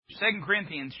2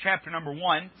 Corinthians chapter number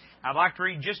 1. I'd like to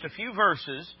read just a few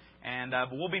verses, and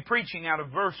we'll be preaching out of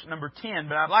verse number 10,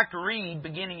 but I'd like to read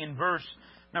beginning in verse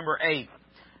number 8.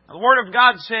 Now, the Word of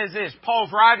God says this.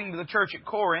 Paul's writing to the church at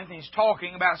Corinth, and he's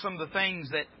talking about some of the things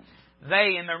that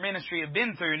they in their ministry have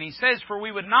been through. And he says, "For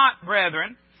we would not,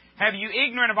 brethren, have you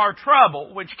ignorant of our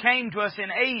trouble, which came to us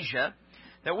in Asia,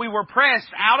 that we were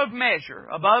pressed out of measure,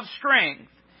 above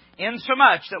strength,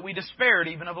 insomuch that we despaired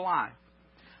even of life.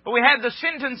 But we had the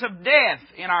sentence of death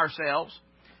in ourselves,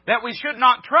 that we should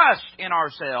not trust in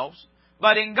ourselves,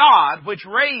 but in God, which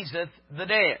raiseth the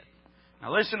dead."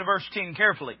 Now listen to verse 10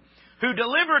 carefully. "Who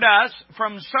delivered us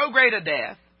from so great a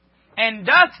death, and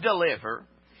doth deliver,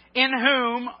 in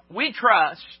whom we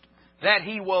trust that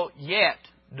He will yet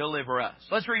deliver us."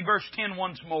 Let's read verse 10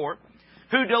 once more.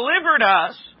 "Who delivered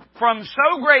us from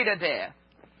so great a death,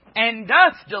 and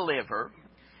doth deliver,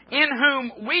 in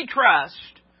whom we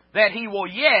trust that He will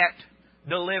yet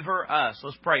deliver us."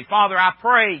 Let's pray. Father, I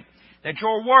pray that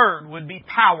Your Word would be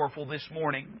powerful this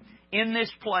morning in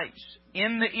this place,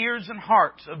 in the ears and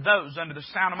hearts of those under the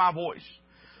sound of my voice.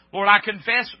 Lord, I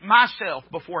confess myself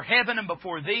before heaven and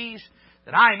before These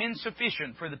that I am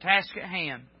insufficient for the task at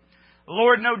hand.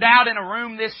 Lord, no doubt in a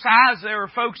room this size there are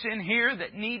folks in here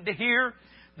that need to hear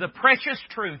the precious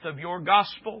truth of Your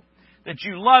gospel, that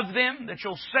You love them, that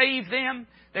You'll save them,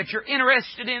 that You're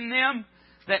interested in them,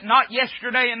 that not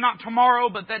yesterday and not tomorrow,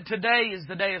 but that today is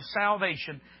the day of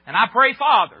salvation. And I pray,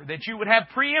 Father, that You would have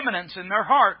preeminence in their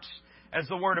hearts as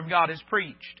the Word of God is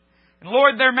preached. And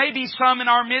Lord, there may be some in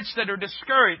our midst that are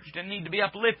discouraged and need to be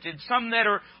uplifted, some that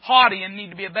are haughty and need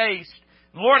to be abased.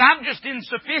 Lord, I'm just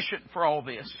insufficient for all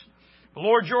this. But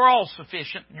Lord, You're all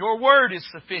sufficient. Your Word is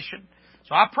sufficient.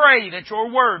 So I pray that Your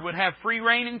Word would have free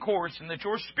reign and course, and that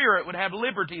Your Spirit would have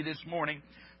liberty this morning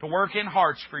to work in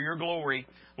hearts for Your glory.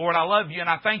 Lord, I love You, and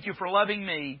I thank You for loving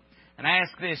me. And I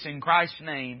ask this in Christ's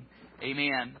name.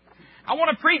 Amen. I want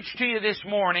to preach to you this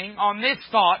morning on this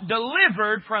thought,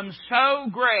 delivered from so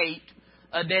great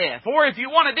a death. Or if you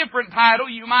want a different title,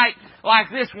 you might like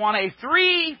this one, a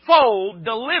threefold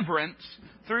deliverance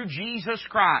through Jesus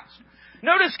Christ.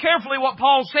 Notice carefully what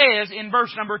Paul says in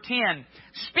verse number 10.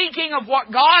 Speaking of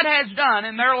what God has done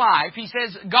in their life, he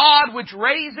says, "God which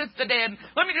raiseth the dead."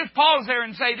 Let me just pause there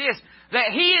and say this,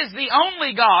 that He is the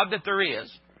only God that there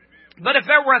is. But if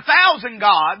there were 1,000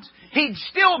 gods, He'd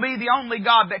still be the only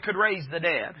God that could raise the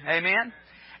dead. Amen?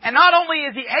 And not only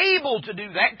is He able to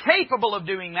do that, capable of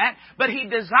doing that, but He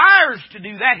desires to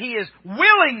do that. He is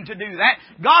willing to do that.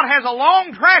 God has a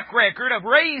long track record of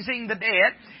raising the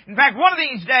dead. In fact, one of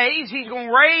these days, He's going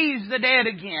to raise the dead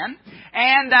again.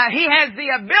 And He has the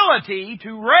ability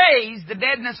to raise the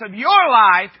deadness of your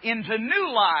life into new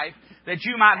life, that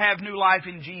you might have new life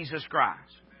in Jesus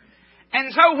Christ.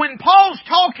 And so when Paul's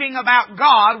talking about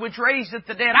God which raiseth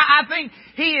the dead, I think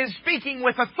he is speaking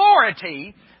with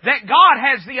authority that God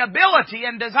has the ability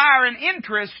and desire and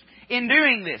interest in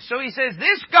doing this. So he says,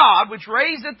 this God which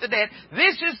raiseth the dead,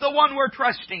 this is the one we're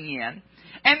trusting in.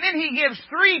 And then he gives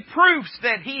three proofs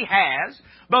that He has,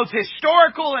 both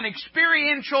historical and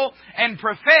experiential and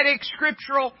prophetic,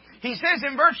 scriptural. He says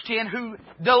in verse 10, "Who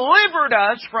delivered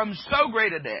us from so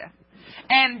great a death,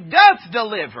 and doth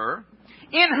deliver,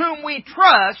 in whom we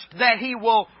trust that He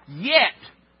will yet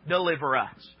deliver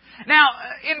us." Now,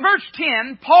 in verse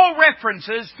 10, Paul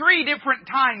references three different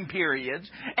time periods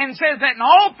and says that in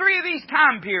all three of these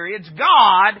time periods,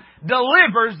 God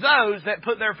delivers those that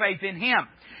put their faith in Him.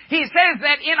 He says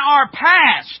that in our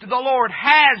past, the Lord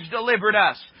has delivered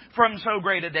us from so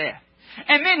great a death.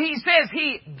 And then He says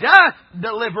He doth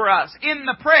deliver us in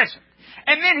the present.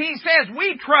 And then He says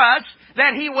we trust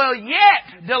that He will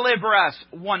yet deliver us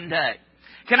one day.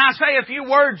 Can I say a few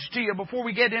words to you before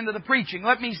we get into the preaching?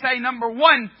 Let me say, number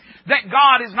one, that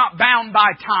God is not bound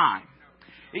by time.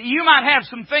 You might have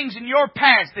some things in your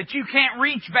past that you can't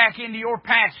reach back into your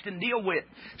past and deal with.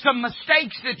 Some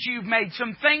mistakes that you've made,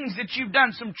 some things that you've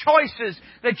done, some choices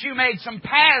that you made, some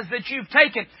paths that you've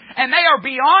taken, and they are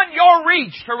beyond your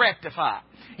reach to rectify.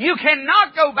 You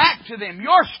cannot go back to them.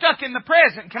 You're stuck in the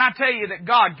present. Can I tell you that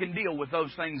God can deal with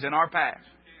those things in our past?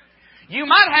 You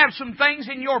might have some things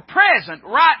in your present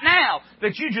right now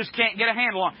that you just can't get a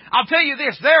handle on. I'll tell you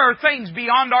this, there are things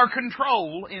beyond our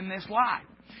control in this life.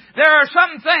 There are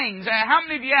some things, how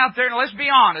many of you out there, now let's be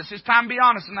honest, it's time to be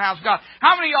honest in the house of God.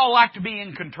 How many of y'all like to be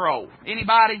in control?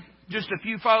 Anybody? Just a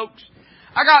few folks?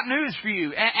 I got news for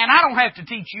you, and I don't have to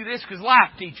teach you this because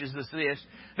life teaches us this.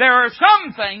 There are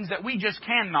some things that we just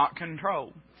cannot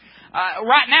control.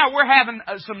 Right now we're having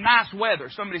some nice weather.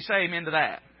 Somebody say amen to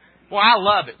that. Well, I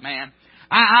love it, man.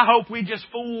 I hope we just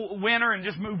fool winter and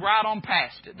just move right on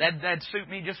past it. That'd suit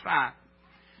me just fine.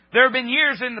 There have been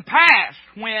years in the past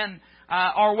when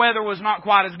our weather was not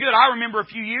quite as good. I remember a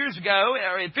few years ago,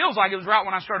 it feels like it was right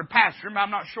when I started pastoring, but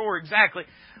I'm not sure exactly.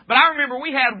 But I remember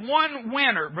we had one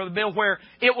winter, Brother Bill, where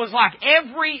it was like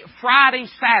every Friday,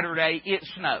 Saturday it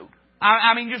snowed.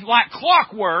 I mean, just like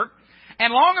clockwork.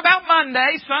 And long about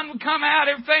Monday, sun would come out,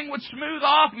 everything would smooth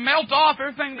off, melt off,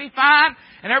 everything would be fine.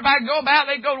 And everybody would go about,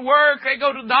 they'd go to work, they'd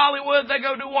go to Dollywood, they'd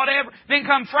go do whatever. Then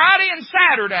come Friday and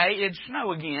Saturday, it'd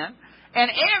snow again. And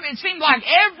it seemed like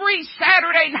every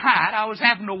Saturday night I was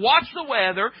having to watch the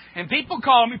weather, and people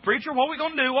called me, "Preacher, what are we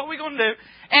going to do? What are we going to do?"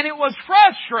 And it was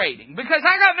frustrating, because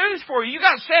I got news for you. You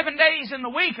got 7 days in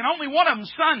the week, and only one of them's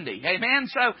Sunday.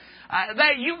 Amen? So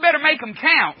you better make them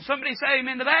count. Somebody say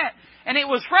amen to that. And it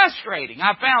was frustrating.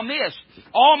 I found this.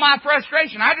 All my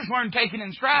frustration, I just learned taking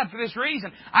in stride for this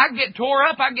reason. I could get tore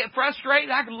up, I could get frustrated,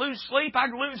 I could lose sleep,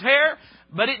 I could lose hair,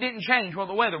 but it didn't change what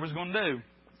the weather was going to do.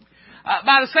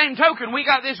 By the same token, we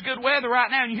got this good weather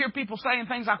right now, and you hear people saying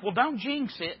things like, "Well, don't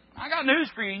jinx it." I got news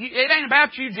for you. It ain't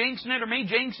about you jinxing it or me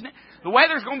jinxing it. The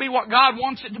weather's going to be what God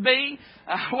wants it to be,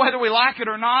 whether we like it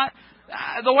or not.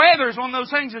 The weather is one of those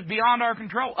things that's beyond our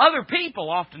control. Other people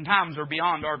oftentimes are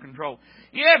beyond our control.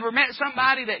 You ever met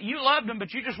somebody that you loved them,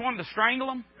 but you just wanted to strangle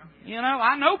them? You know,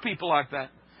 I know people like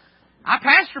that. I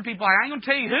pastor people. I ain't going to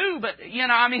tell you who, but,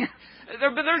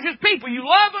 there's just people. You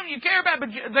love them, you care about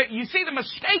them, but you see the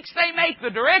mistakes they make, the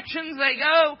directions they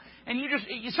go, and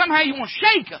somehow you want to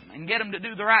shake them and get them to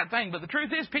do the right thing. But the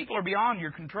truth is, people are beyond your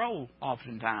control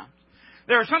oftentimes.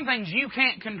 There are some things you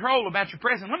can't control about your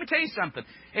present. Let me tell you something.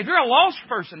 If you're a lost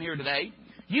person here today,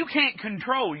 you can't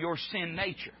control your sin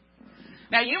nature.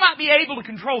 Now, you might be able to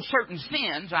control certain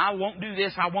sins. I won't do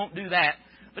this, I won't do that.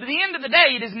 But at the end of the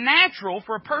day, it is natural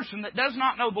for a person that does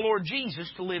not know the Lord Jesus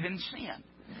to live in sin.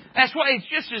 That's why it's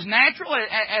just as natural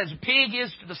as a pig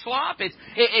is to the slop.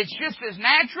 It's just as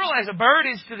natural as a bird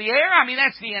is to the air. I mean,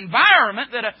 that's the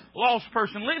environment that a lost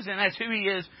person lives in. That's who he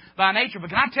is by nature.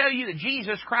 But can I tell you that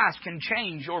Jesus Christ can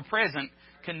change your present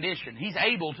condition? He's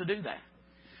able to do that.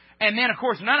 And then, of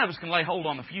course, none of us can lay hold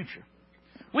on the future.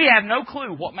 We have no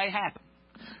clue what may happen.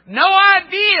 No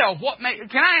idea what may...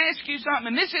 Can I ask you something?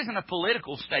 And this isn't a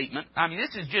political statement. I mean,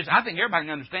 this is just... I think everybody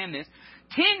can understand this.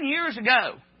 10 years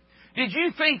ago, did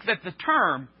you think that the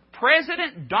term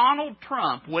President Donald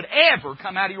Trump would ever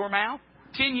come out of your mouth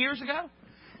 10 years ago?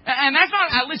 And that's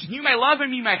not... Listen, you may love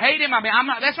him, you may hate him. I mean,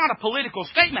 that's not a political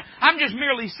statement. I'm just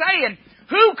merely saying,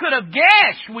 who could have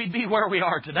guessed we'd be where we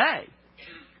are today?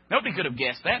 Nobody could have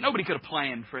guessed that. Nobody could have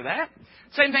planned for that.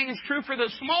 Same thing is true for the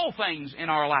small things in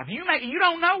our life. You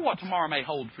don't know what tomorrow may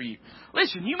hold for you.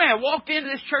 Listen, you may have walked into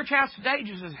this church house today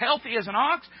just as healthy as an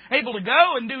ox, able to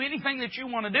go and do anything that you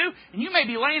want to do, and you may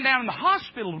be laying down in the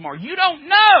hospital tomorrow. You don't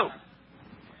know.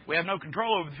 We have no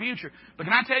control over the future. But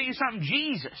can I tell you something?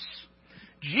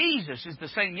 Jesus is the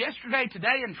same yesterday,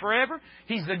 today, and forever.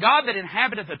 He's the God that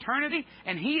inhabiteth eternity,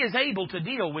 and He is able to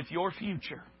deal with your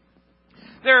future.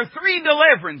 There are 3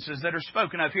 deliverances that are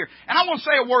spoken of here. And I want to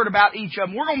say a word about each of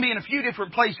them. We're going to be in a few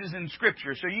different places in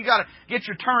Scripture, so you got to get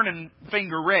your turning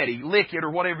finger ready, lick it or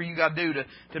whatever you got to do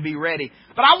to be ready.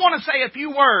 But I want to say a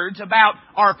few words about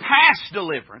our past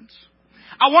deliverance.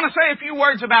 I want to say a few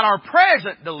words about our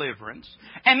present deliverance.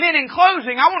 And then in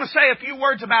closing, I want to say a few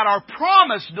words about our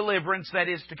promised deliverance that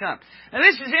is to come. Now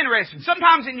this is interesting.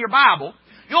 Sometimes in your Bible,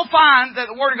 you'll find that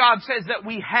the Word of God says that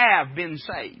we have been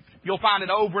saved. You'll find it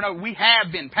over and over. We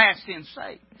have been past tense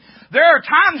saved. There are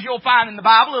times you'll find in the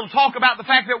Bible it'll talk about the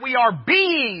fact that we are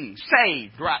being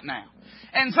saved right now.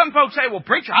 And some folks say, "Well,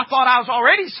 preacher, I thought I was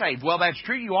already saved." Well, that's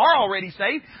true. You are already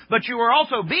saved, but you are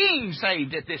also being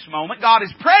saved at this moment. God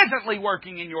is presently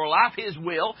working in your life, His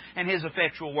will and His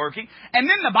effectual working. And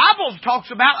then the Bible talks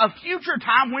about a future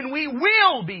time when we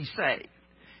will be saved.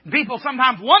 People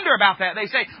sometimes wonder about that. They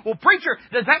say, "Well, preacher,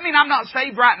 does that mean I'm not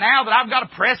saved right now, that I've got to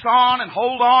press on and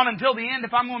hold on until the end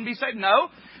if I'm going to be saved?" No.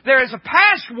 There is a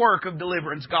past work of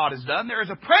deliverance God has done. There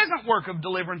is a present work of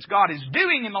deliverance God is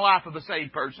doing in the life of a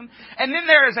saved person. And then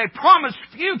there is a promised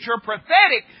future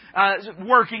prophetic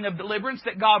working of deliverance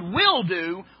that God will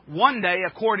do one day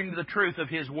according to the truth of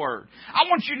His Word. I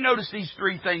want you to notice these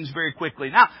 3 things very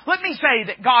quickly. Now, let me say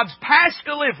that God's past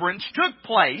deliverance took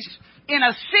place in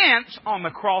a sense on the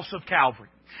cross of Calvary.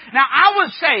 Now, I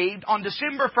was saved on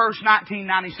December 1st,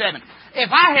 1997.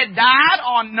 If I had died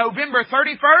on November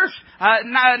 31st,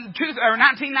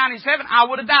 1997, I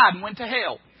would have died and went to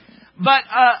hell. But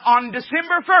on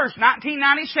December 1st,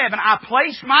 1997, I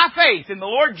placed my faith in the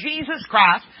Lord Jesus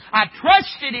Christ. I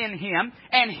trusted in Him,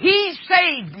 and He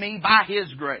saved me by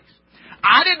His grace.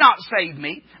 I did not save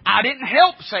me. I didn't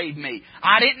help save me.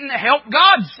 I didn't help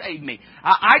God save me.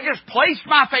 I just placed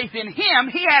my faith in Him.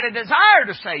 He had a desire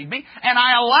to save me, and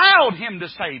I allowed Him to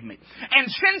save me. And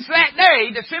since that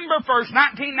day, December 1st,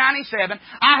 1997,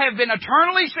 I have been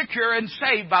eternally secure and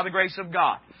saved by the grace of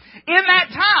God. In that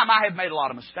time, I have made a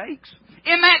lot of mistakes.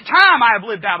 In that time, I have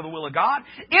lived out of the will of God.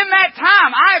 In that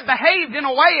time, I have behaved in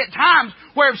a way at times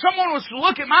where if someone was to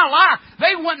look at my life,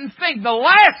 they wouldn't think the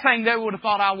last thing they would have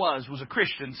thought I was a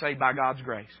Christian saved by God's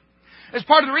grace. It's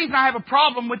part of the reason I have a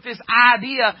problem with this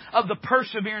idea of the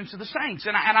perseverance of the saints.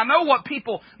 And I know what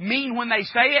people mean when they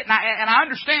say it, and I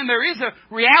understand there is a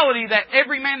reality that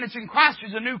every man that's in Christ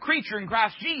is a new creature in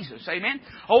Christ Jesus. Amen?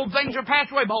 Old things are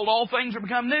passed away, behold, all things are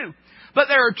become new. But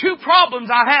there are two problems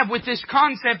I have with this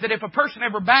concept that if a person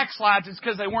ever backslides, it's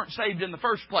because they weren't saved in the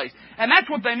first place. And that's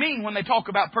what they mean when they talk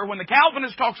about, when the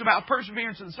Calvinist talks about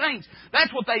perseverance of the saints,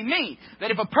 that's what they mean.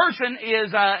 That if a person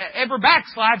is ever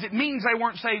backslides, it means they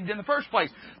weren't saved in the first place.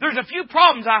 There's a few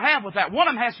problems I have with that. One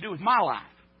of them has to do with my life.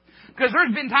 Because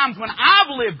there's been times when I've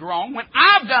lived wrong, when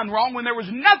I've done wrong, when there was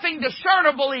nothing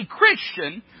discernibly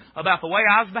Christian about the way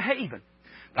I was behaving.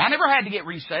 But I never had to get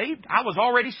resaved. I was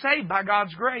already saved by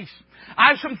God's grace.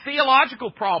 I have some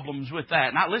theological problems with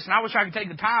that. Now, listen, I wish I could take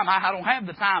the time. I don't have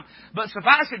the time. But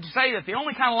suffice it to say that the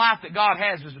only kind of life that God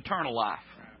has is eternal life.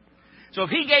 So if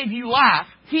He gave you life,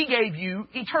 He gave you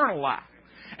eternal life.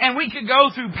 And we could go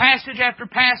through passage after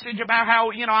passage about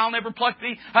how, I'll never pluck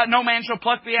thee, no man shall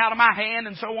pluck thee out of my hand,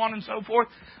 and so on and so forth.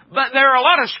 But there are a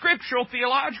lot of scriptural,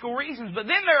 theological reasons. But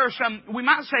then there are some, we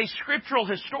might say, scriptural,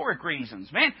 historic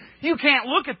reasons. Man, you can't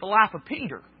look at the life of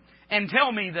Peter and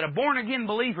tell me that a born-again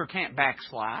believer can't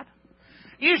backslide.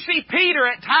 You see Peter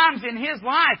at times in his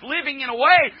life living in a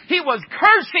way, he was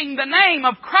cursing the name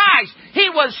of Christ. He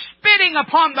was spitting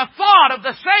upon the thought of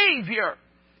the Savior.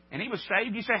 And he was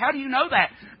saved. You say, how do you know that?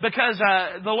 Because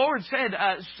the Lord said,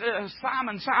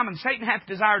 Simon, Simon, Satan hath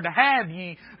desired to have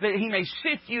ye, that he may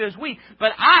sift you as wheat.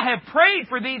 But I have prayed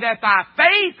for thee that thy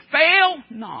faith fail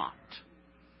not.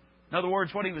 In other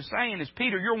words, what he was saying is,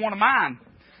 Peter, you're one of mine.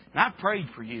 And I've prayed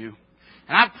for you.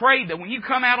 And I've prayed that when you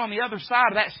come out on the other side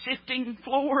of that sifting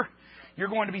floor, you're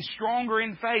going to be stronger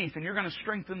in faith, and you're going to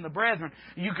strengthen the brethren.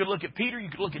 You could look at Peter, you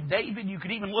could look at David, you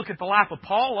could even look at the life of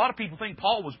Paul. A lot of people think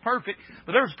Paul was perfect,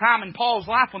 but there was a time in Paul's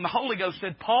life when the Holy Ghost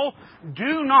said, Paul,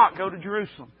 do not go to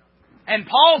Jerusalem. And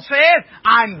Paul said,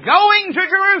 I'm going to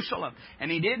Jerusalem. And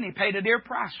he did, and he paid a dear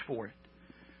price for it.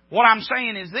 What I'm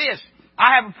saying is this.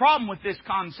 I have a problem with this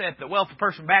concept that, well, if a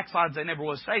person backslides, they never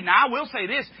was saved. Now, I will say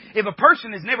this. If a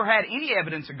person has never had any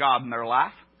evidence of God in their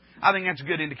life, I think that's a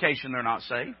good indication they're not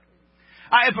saved.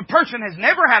 If a person has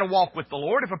never had a walk with the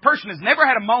Lord, if a person has never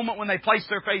had a moment when they placed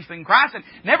their faith in Christ, and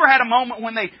never had a moment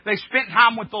when they spent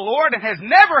time with the Lord, and has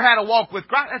never had a walk with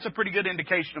Christ, that's a pretty good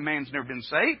indication a man's never been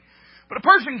saved. But a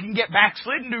person can get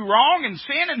backslid and do wrong and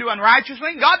sin and do unrighteous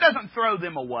things. God doesn't throw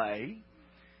them away.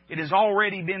 It has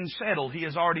already been settled. He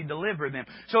has already delivered them.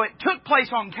 So it took place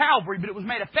on Calvary, but it was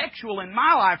made effectual in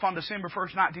my life on December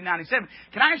 1st, 1997.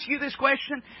 Can I ask you this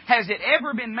question? Has it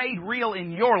ever been made real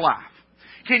in your life?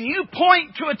 Can you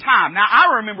point to a time? Now,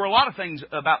 I remember a lot of things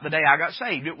about the day I got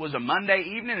saved. It was a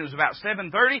Monday evening. It was about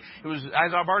 7:30. It was, as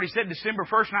I've already said, December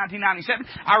 1st, 1997.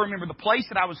 I remember the place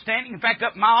that I was standing. In fact,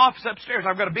 up in my office upstairs,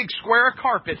 I've got a big square of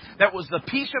carpet. That was the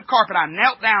piece of carpet I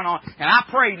knelt down on, and I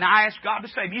prayed, and I asked God to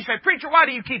save me. You say, preacher, why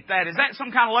do you keep that? Is that some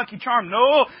kind of lucky charm?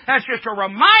 No, that's just a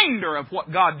reminder of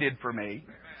what God did for me.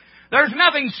 There's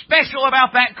nothing special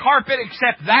about that carpet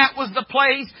except that was the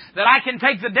place that I can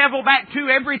take the devil back to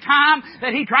every time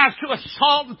that he tries to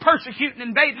assault and persecute and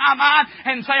invade my mind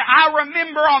and say, I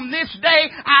remember on this day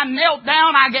I knelt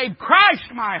down, I gave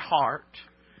Christ my heart,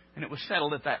 and it was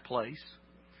settled at that place.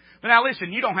 But now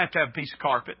listen, you don't have to have a piece of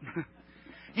carpet.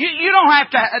 You don't have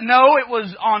to know it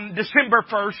was on December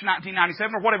 1st,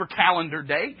 1997, or whatever calendar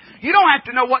day. You don't have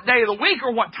to know what day of the week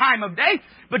or what time of day,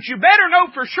 but you better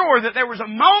know for sure that there was a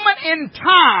moment in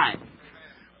time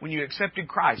when you accepted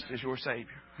Christ as your Savior.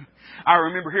 I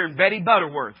remember hearing Betty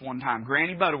Butterworth one time,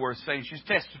 Granny Butterworth, saying, she's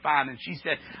testifying, and she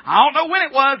said, I don't know when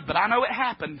it was, but I know it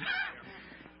happened.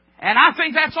 And I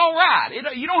think that's all right.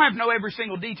 You don't have to know every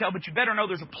single detail, but you better know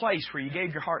there's a place where you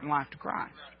gave your heart and life to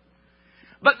Christ.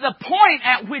 But the point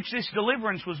at which this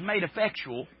deliverance was made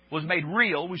effectual, was made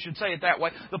real, we should say it that way,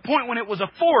 the point when it was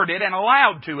afforded and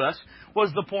allowed to us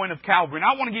was the point of Calvary. And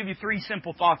I want to give you 3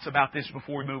 simple thoughts about this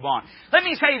before we move on. Let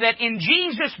me say that in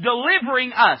Jesus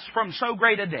delivering us from so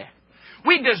great a death,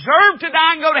 we deserved to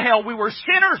die and go to hell. We were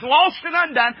sinners, lost and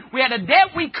undone. We had a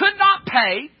debt we could not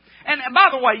pay. And by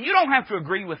the way, you don't have to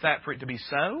agree with that for it to be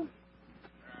so.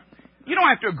 You don't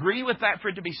have to agree with that for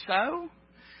it to be so.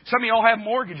 Some of y'all have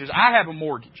mortgages. I have a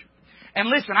mortgage. And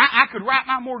listen, I could write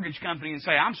my mortgage company and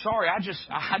say, I'm sorry, I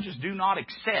just do not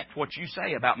accept what you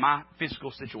say about my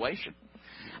fiscal situation.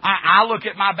 I look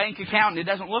at my bank account and it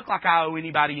doesn't look like I owe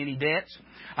anybody any debts.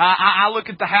 I look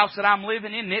at the house that I'm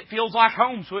living in and it feels like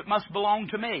home, so it must belong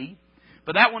to me.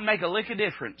 But that wouldn't make a lick of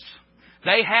difference.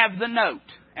 They have the note.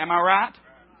 Am I right?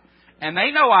 And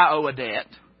they know I owe a debt.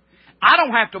 I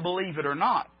don't have to believe it or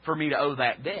not for me to owe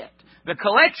that debt. The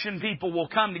collection people will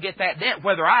come to get that debt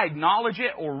whether I acknowledge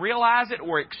it or realize it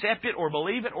or accept it or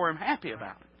believe it or am happy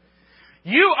about it.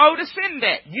 You owed a sin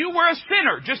debt. You were a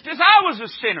sinner just as I was a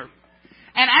sinner.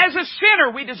 And as a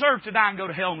sinner, we deserve to die and go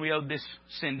to hell, and we owed this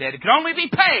sin debt. It could only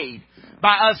be paid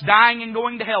by us dying and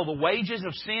going to hell. The wages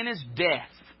of sin is death.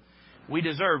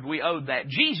 We owed that.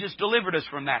 Jesus delivered us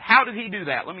from that. How did He do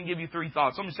that? Let me give you 3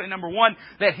 thoughts. Let me say, number 1,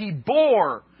 that He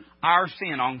bore our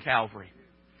sin on Calvary.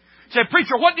 You say,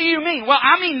 preacher, what do you mean? Well,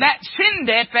 I mean that sin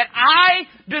debt that I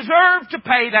deserved to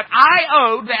pay, that I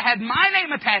owed, that had my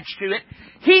name attached to it.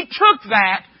 He took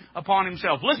that upon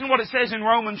Himself. Listen to what it says in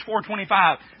Romans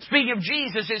 4:25. Speaking of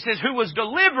Jesus, it says, who was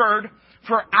delivered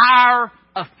for our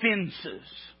offenses.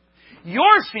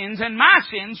 Your sins and my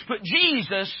sins put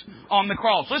Jesus on the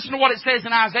cross. Listen to what it says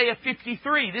in Isaiah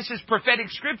 53. This is prophetic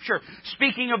scripture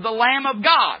speaking of the Lamb of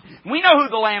God. We know who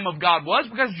the Lamb of God was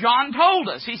because John told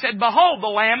us. He said, behold,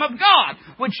 the Lamb of God,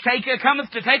 which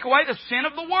cometh to take away the sin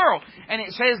of the world. And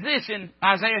it says this in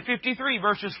Isaiah 53,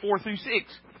 verses 4 through 6. It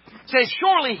says,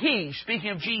 surely He, speaking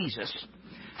of Jesus,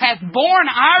 hath borne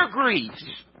our griefs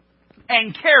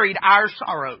and carried our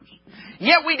sorrows.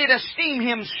 Yet we did esteem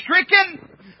Him stricken,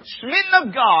 smitten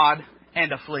of God,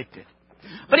 and afflicted.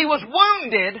 But He was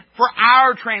wounded for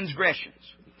our transgressions.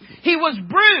 He was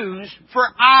bruised for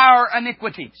our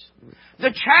iniquities.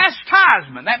 The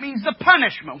chastisement, that means the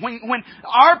punishment, when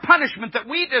our punishment that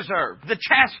we deserve, the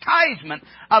chastisement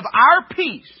of our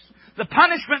peace, the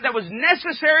punishment that was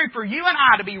necessary for you and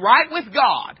I to be right with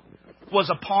God, was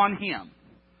upon Him.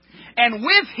 And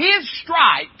with His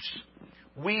stripes,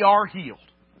 we are healed.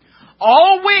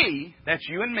 All we, that's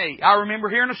you and me. I remember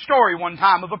hearing a story one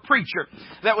time of a preacher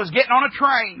that was getting on a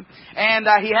train and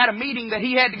he had a meeting that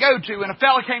he had to go to, and a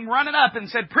fella came running up and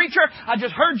said, preacher, I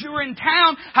just heard you were in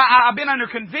town. I've been under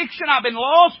conviction. I've been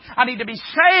lost. I need to be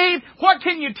saved. What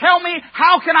can you tell me?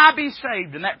 How can I be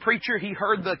saved? And that preacher, he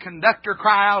heard the conductor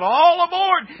cry out, all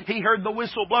aboard. He heard the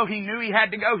whistle blow. He knew he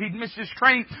had to go. He'd missed his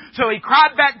train. So he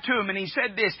cried back to him and he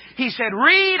said this. He said,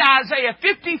 read Isaiah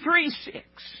 53:6.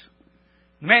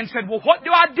 The man said, well, what do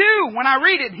I do when I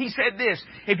read it? He said this,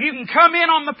 if you can come in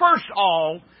on the first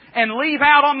all and leave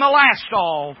out on the last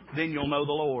all, then you'll know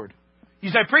the Lord. You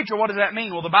say, preacher, what does that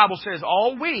mean? Well, the Bible says,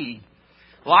 all we,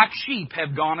 like sheep,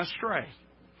 have gone astray.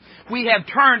 We have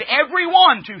turned every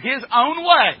one to his own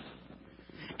way.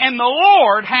 And the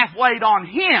Lord hath laid on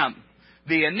Him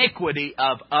the iniquity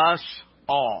of us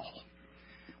all.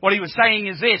 What he was saying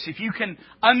is this, if you can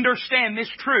understand this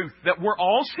truth, that we're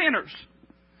all sinners,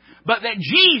 but that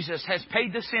Jesus has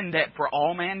paid the sin debt for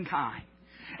all mankind.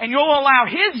 And you'll allow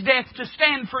His death to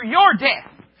stand for your death.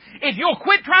 If you'll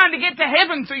quit trying to get to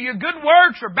heaven through your good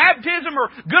works or baptism or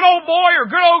good old boy or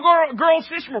good old girl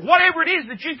system or whatever it is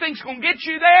that you think's going to get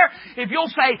you there, if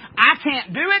you'll say, I can't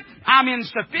do it, I'm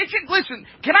insufficient. Listen,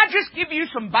 can I just give you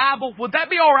some Bible? Would that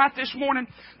be all right this morning?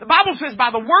 The Bible says by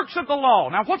the works of the law.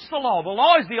 Now what's the law? The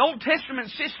law is the Old Testament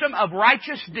system of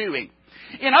righteous doing.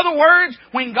 In other words,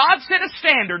 when God set a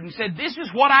standard and said, this is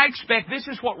what I expect, this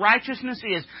is what righteousness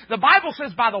is, the Bible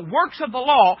says, by the works of the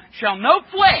law shall no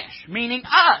flesh, meaning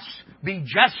us, be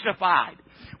justified.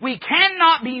 We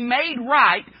cannot be made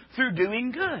right through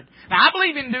doing good. Now, I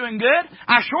believe in doing good.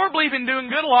 I sure believe in doing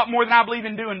good a lot more than I believe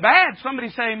in doing bad. Somebody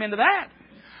say amen to that.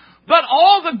 But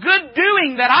all the good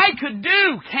doing that I could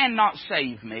do cannot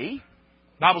save me.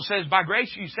 The Bible says, by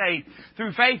grace you say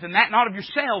through faith, and that not of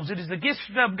yourselves. It is the gift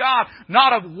of God,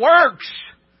 not of works,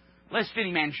 lest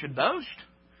any man should boast.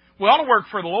 We ought to work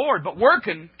for the Lord, but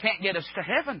working can't get us to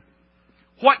heaven.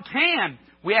 What can?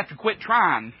 We have to quit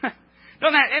trying. Doesn't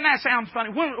that sound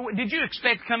funny? Did you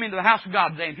expect to come into the house of God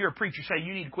today and hear a preacher say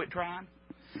you need to quit trying?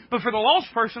 But for the lost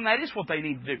person, that is what they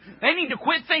need to do. They need to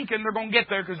quit thinking they're going to get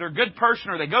there because they're a good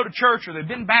person or they go to church or they've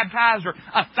been baptized or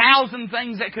 1,000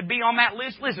 things that could be on that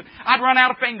list. Listen, I'd run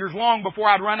out of fingers long before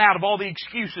I'd run out of all the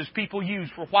excuses people use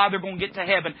for why they're going to get to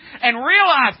heaven. And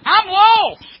realize, I'm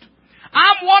lost.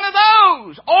 I'm one of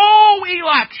those. Oh, we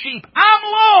like sheep.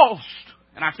 I'm lost.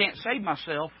 And I can't save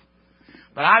myself.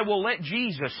 But I will let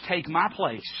Jesus take my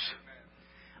place.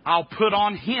 I'll put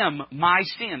on Him my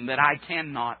sin that I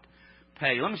cannot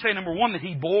pay. Let me say, number one, that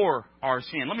He bore our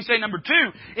sin. Let me say, number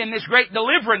two, in this great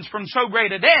deliverance from so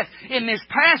great a death, in this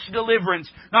past deliverance,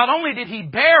 not only did He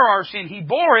bear our sin, He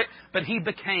bore it, but He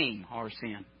became our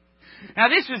sin. Now,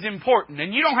 this is important,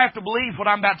 and you don't have to believe what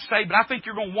I'm about to say, but I think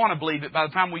you're going to want to believe it by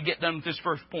the time we get done with this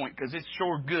first point, because it's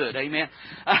sure good. Amen.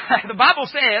 The Bible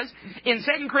says in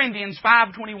 2 Corinthians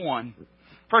 5:21,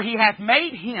 "For He hath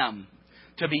made Him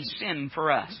to be sin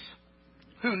for us,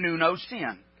 who knew no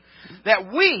sin,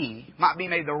 that we might be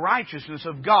made the righteousness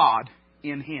of God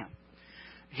in Him."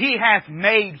 He hath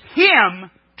made Him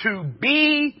to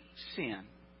be sin.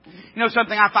 You know,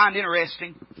 something I find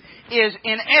interesting is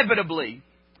inevitably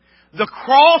the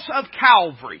cross of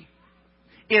Calvary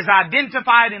is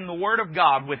identified in the Word of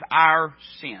God with our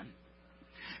sin.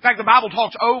 In fact, the Bible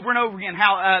talks over and over again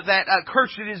how that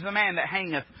cursed is the man that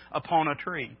hangeth upon a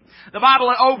tree. The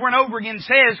Bible over and over again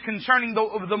says concerning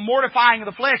the mortifying of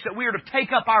the flesh that we are to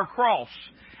take up our cross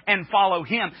and follow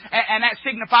Him. And that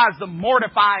signifies the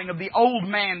mortifying of the old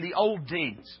man, the old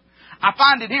deeds. I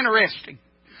find it interesting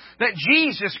that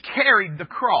Jesus carried the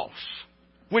cross,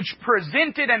 which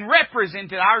presented and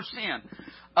represented our sin,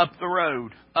 up the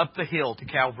road, up the hill to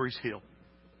Calvary's hill.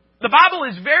 The Bible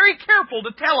is very careful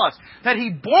to tell us that He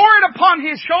bore it upon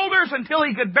His shoulders until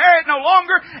He could bear it no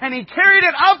longer, and He carried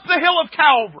it up the hill of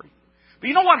Calvary. But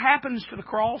you know what happens to the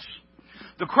cross?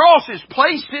 The cross is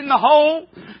placed in the hole.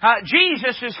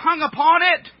 Jesus is hung upon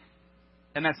it.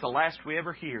 And that's the last we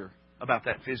ever hear about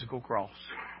that physical cross.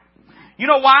 You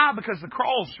know why? Because the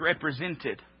cross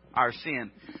represented our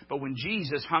sin. But when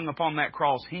Jesus hung upon that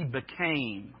cross, He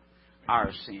became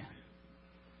our sin.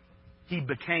 He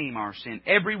became our sin.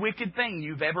 Every wicked thing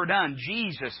you've ever done,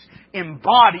 Jesus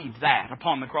embodied that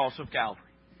upon the cross of Calvary.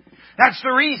 That's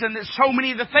the reason that so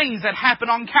many of the things that happen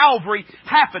on Calvary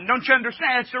happened. Don't you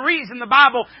understand? That's the reason the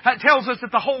Bible tells us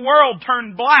that the whole world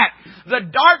turned black.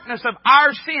 The darkness of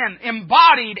our sin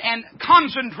embodied and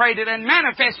concentrated and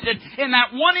manifested in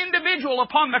that one individual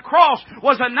upon the cross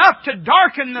was enough to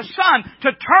darken the sun,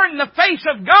 to turn the face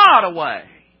of God away.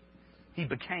 He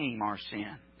became our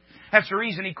sin. That's the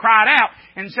reason He cried out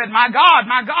and said, my God,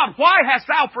 why hast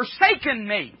Thou forsaken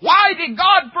me?" Why did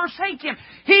God forsake Him?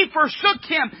 He forsook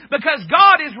Him because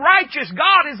God is righteous,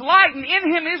 God is light, and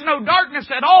in Him is no darkness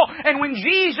at all. And when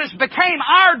Jesus became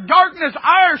our darkness,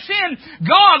 our sin,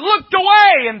 God looked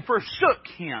away and forsook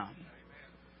Him.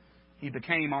 He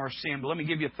became our sin. But let me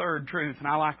give you a third truth, and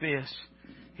I like this.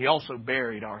 He also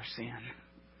buried our sin.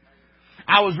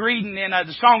 I was reading in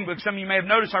the songbook. Some of you may have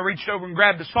noticed I reached over and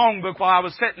grabbed the songbook while I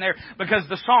was sitting there because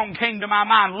the song came to my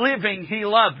mind. Living, He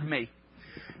loved me.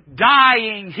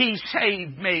 Dying, He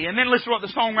saved me. And then listen to what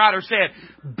the songwriter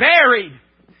said. Buried,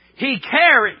 He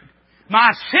carried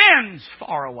my sins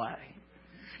far away.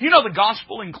 You know, the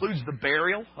gospel includes the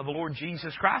burial of the Lord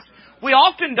Jesus Christ. We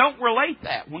often don't relate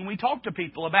that when we talk to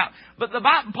people about. But the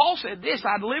Bible, Paul said this,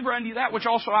 "I deliver unto you that which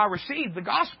also I received," the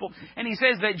gospel. And he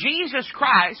says that Jesus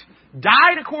Christ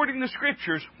died according to the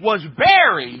Scriptures, was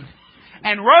buried,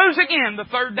 and rose again the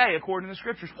third day according to the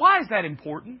Scriptures. Why is that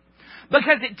important?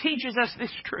 Because it teaches us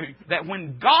this truth, that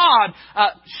when God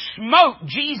smote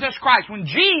Jesus Christ, when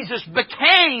Jesus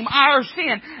became our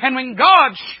sin, and when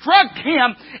God struck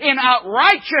Him in a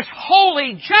righteous,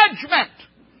 holy judgment,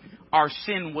 our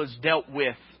sin was dealt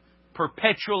with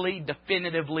perpetually,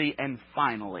 definitively, and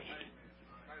finally.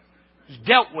 It was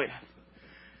dealt with.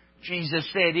 Jesus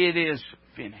said, "It is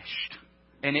finished,"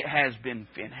 and it has been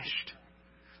finished.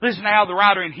 Listen to how the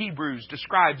writer in Hebrews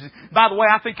describes it. By the way,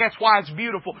 I think that's why it's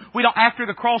beautiful. We don't, after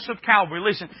the cross of Calvary,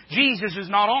 listen, Jesus is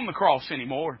not on the cross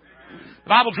anymore. The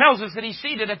Bible tells us that He's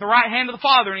seated at the right hand of the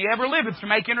Father, and He ever liveth to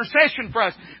make intercession for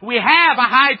us. We have a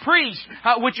high priest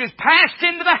which is passed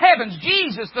into the heavens,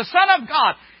 Jesus, the Son of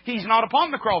God. He's not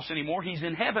upon the cross anymore. He's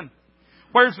in heaven.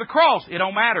 Where's the cross? It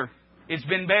don't matter. It's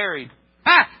been buried.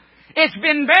 It's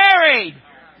been buried.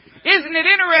 Isn't it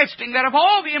interesting that of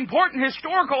all the important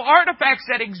historical artifacts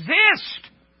that exist,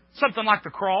 something like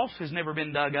the cross has never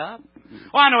been dug up?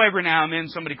 Well, I know every now and then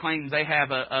somebody claims they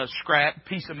have a scrap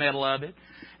piece of metal of it.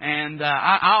 And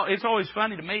it's always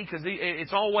funny to me because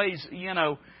it's always,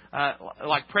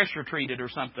 like pressure treated or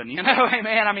something.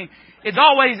 Amen? I mean, it's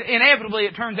always, inevitably,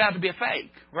 it turns out to be a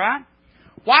fake, right?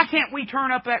 Why can't we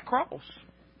turn up that cross?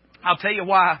 I'll tell you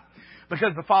why.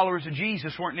 Because the followers of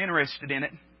Jesus weren't interested in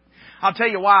it. I'll tell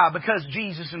you why. Because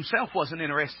Jesus Himself wasn't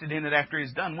interested in it after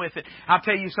He's done with it. I'll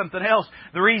tell you something else.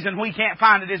 The reason we can't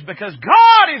find it is because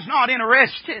God is not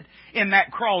interested in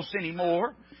that cross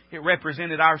anymore. It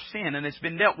represented our sin and it's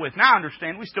been dealt with. Now I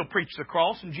understand we still preach the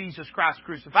cross and Jesus Christ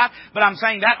crucified. But I'm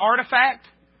saying that artifact,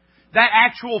 that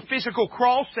actual physical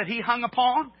cross that He hung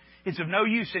upon, it's of no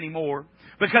use anymore.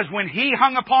 Because when He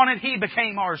hung upon it, He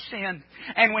became our sin.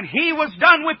 And when He was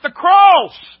done with the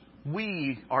cross,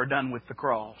 we are done with the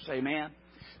cross. Amen?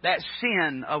 That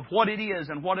sin of what it is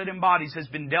and what it embodies has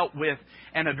been dealt with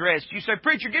and addressed. You say,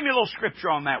 preacher, give me a little scripture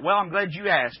on that. Well, I'm glad you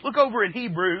asked. Look over in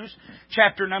Hebrews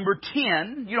chapter number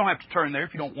 10. You don't have to turn there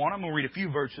if you don't want. I'm going to read a few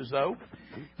verses though.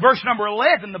 Verse number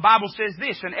 11, the Bible says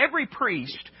this, and every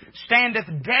priest standeth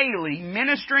daily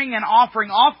ministering and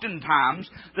offering oftentimes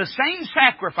the same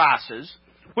sacrifices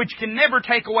which can never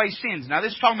take away sins. Now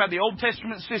this is talking about the Old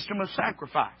Testament system of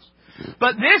sacrifice.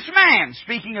 But this man,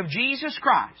 speaking of Jesus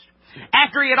Christ,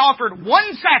 after He had offered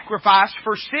one sacrifice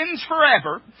for sins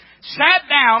forever, sat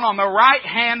down on the right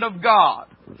hand of God,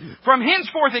 from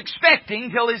henceforth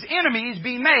expecting till His enemies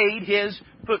be made His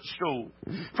footstool.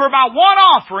 For by one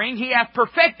offering He hath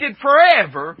perfected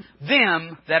forever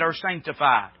them that are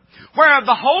sanctified. Whereof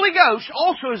the Holy Ghost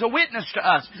also is a witness to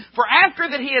us. For after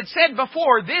that He had said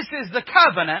before, this is the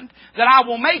covenant that I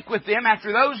will make with them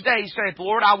after those days, saith the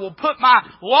Lord, I will put my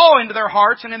law into their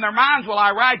hearts, and in their minds will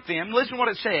I write them. Listen what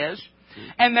it says.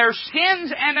 And their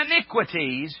sins and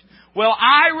iniquities will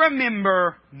I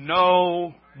remember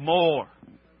no more.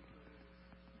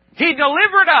 He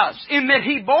delivered us in that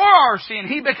He bore our sin.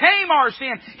 He became our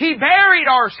sin. He buried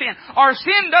our sin. Our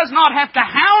sin does not have to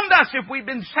hound us if we've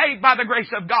been saved by the grace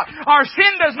of God. Our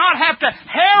sin does not have to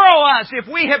harrow us if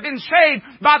we have been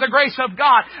saved by the grace of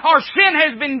God. Our sin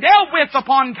has been dealt with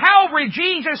upon Calvary.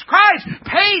 Jesus Christ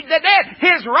paid the debt.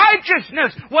 His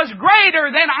righteousness was greater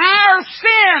than our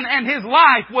sin, and His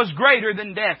life was greater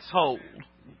than death's hold.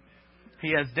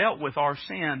 He has dealt with our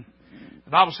sin.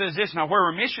 The Bible says this, now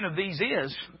where remission of these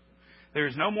is, there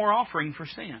is no more offering for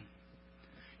sin.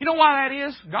 You know why that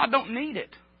is? God don't need it.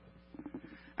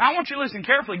 Now, I want you to listen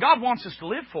carefully. God wants us to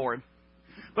live for Him.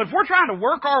 But if we're trying to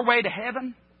work our way to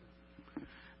heaven,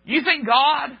 you think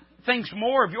God thinks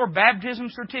more of your baptism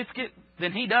certificate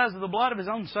than He does of the blood of His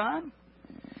own Son?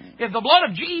 If the blood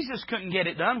of Jesus couldn't get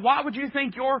it done, why would you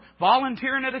think you're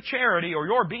volunteering at a charity, or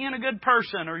you're being a good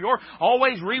person, or you're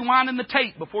always rewinding the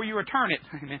tape before you return it?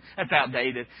 That's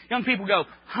outdated. Young people go,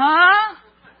 huh?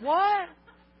 What?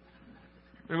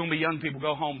 There are going to be young people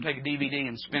go home, take a DVD,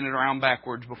 and spin it around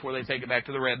backwards before they take it back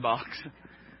to the red box.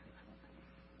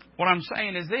 What I'm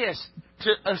saying is this.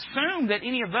 To assume that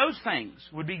any of those things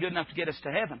would be good enough to get us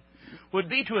to heaven would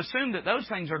be to assume that those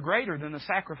things are greater than the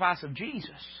sacrifice of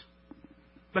Jesus.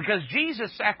 Because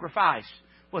Jesus' sacrifice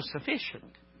was sufficient.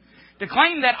 To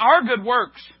claim that our good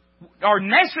works are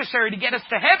necessary to get us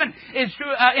to heaven is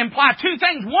to imply two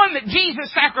things. One, that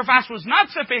Jesus' sacrifice was not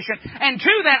sufficient. And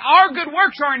two, that our good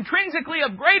works are intrinsically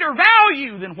of greater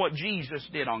value than what Jesus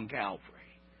did on Calvary.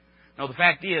 No, the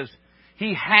fact is,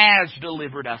 He has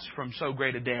delivered us from so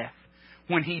great a death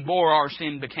when He bore our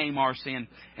sin, became our sin,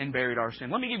 and buried our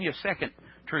sin. Let me give you a second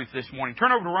truth this morning.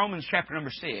 Turn over to Romans chapter number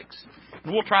 6.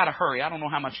 And we'll try to hurry. I don't know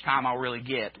how much time I'll really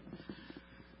get.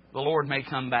 The Lord may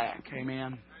come back.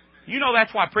 Amen. You know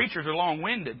that's why preachers are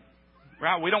long-winded.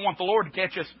 Right? We don't want the Lord to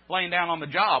catch us laying down on the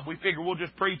job. We figure we'll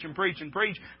just preach and preach and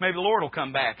preach. Maybe the Lord will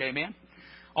come back. Amen.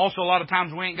 Also, a lot of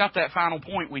times we ain't got that final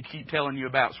point we keep telling you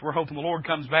about. So we're hoping the Lord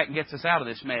comes back and gets us out of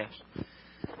this mess.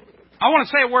 I want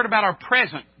to say a word about our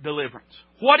present deliverance.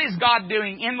 What is God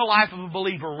doing in the life of a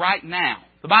believer right now?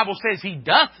 The Bible says He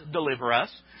doth deliver us.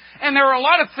 And there are a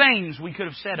lot of things we could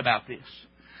have said about this.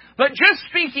 But just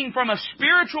speaking from a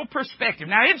spiritual perspective.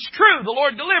 Now, it's true, the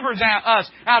Lord delivers us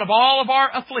out of all of our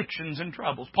afflictions and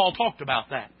troubles. Paul talked about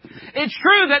that. It's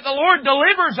true that the Lord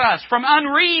delivers us from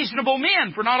unreasonable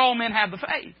men, for not all men have the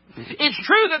faith. It's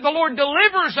true that the Lord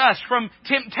delivers us from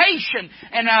temptation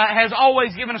and has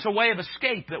always given us a way of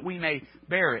escape that we may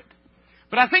bear it.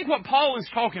 But I think what Paul is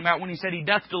talking about when he said He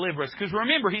doth deliver us, because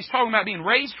remember, he's talking about being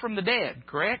raised from the dead,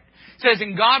 correct? It says,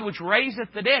 in God which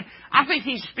raiseth the dead. I think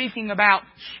he's speaking about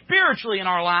spiritually in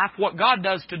our life what God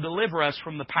does to deliver us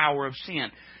from the power of sin.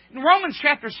 In Romans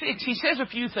chapter 6, he says a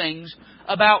few things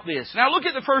about this. Now look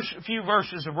at the first few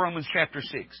verses of Romans chapter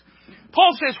 6.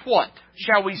 Paul says, what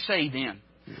shall we say then?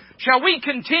 Shall we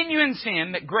continue in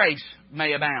sin that grace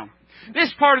may abound? This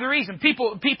is part of the reason.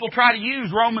 People try to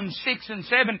use Romans 6 and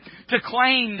 7 to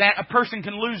claim that a person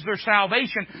can lose their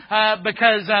salvation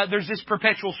because there's this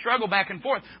perpetual struggle back and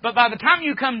forth. But by the time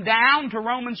you come down to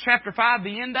Romans chapter 5,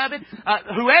 the end of it,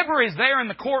 whoever is there in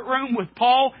the courtroom with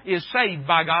Paul is saved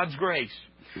by God's grace.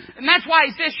 And that's why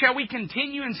he says, shall we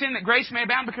continue in sin that grace may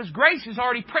abound? Because grace is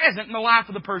already present in the life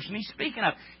of the person he's speaking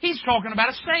of. He's talking about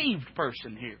a saved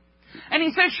person here. And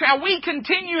he says, shall we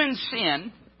continue in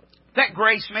sin that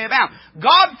grace may abound?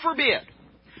 God forbid.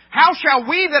 How shall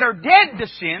we that are dead to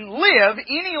sin live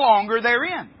any longer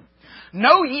therein?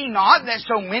 Know ye not that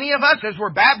so many of us, as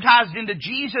were baptized into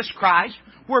Jesus Christ,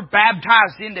 were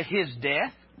baptized into His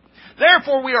death?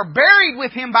 Therefore we are buried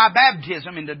with Him by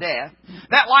baptism into death,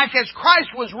 that like as Christ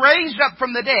was raised up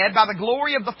from the dead by the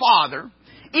glory of the Father,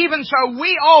 even so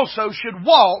we also should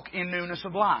walk in newness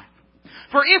of life.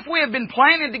 For if we have been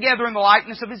planted together in the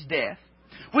likeness of His death,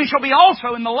 we shall be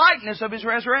also in the likeness of His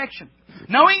resurrection.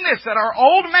 Knowing this, that our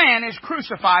old man is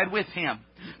crucified with Him,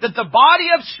 that the body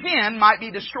of sin might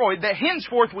be destroyed, that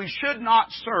henceforth we should not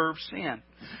serve sin.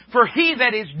 For he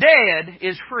that is dead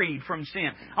is freed from sin.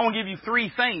 I want to give you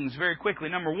three things very quickly.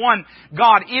 Number one,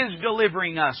 God is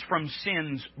delivering us from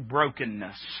sin's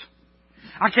brokenness.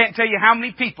 I can't tell you how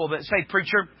many people that say,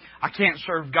 "Preacher, I can't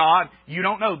serve God. You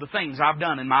don't know the things I've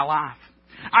done in my life."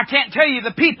 I can't tell you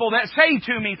the people that say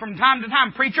to me from time to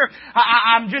time, "Preacher,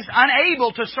 I'm just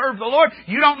unable to serve the Lord.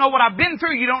 You don't know what I've been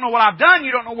through. You don't know what I've done.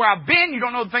 You don't know where I've been. You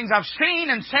don't know the things I've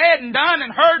seen and said and done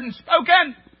and heard and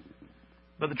spoken."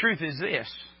 But the truth is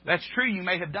this. That's true, you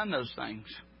may have done those things.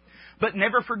 But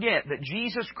never forget that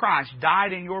Jesus Christ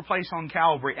died in your place on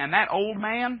Calvary. And that old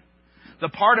man, the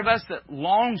part of us that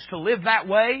longs to live that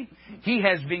way, he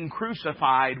has been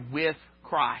crucified with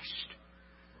Christ.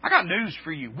 I got news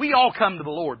for you. We all come to the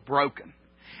Lord broken.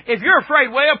 If you're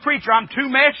afraid, "Well, preacher, I'm too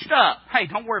messed up." Hey,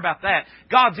 don't worry about that.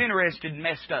 God's interested in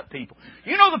messed up people.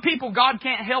 You know the people God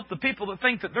can't help? The people that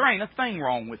think that there ain't a thing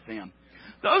wrong with them.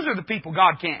 Those are the people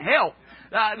God can't help.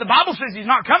 The Bible says He's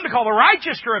not come to call the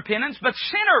righteous to repentance, but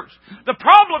sinners. The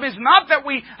problem is not that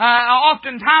we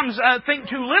oftentimes think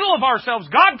too little of ourselves.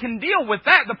 God can deal with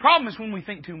that. The problem is when we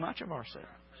think too much of ourselves.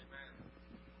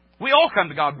 We all come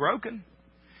to God broken.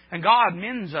 And God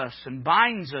mends us and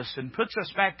binds us and puts us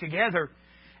back together.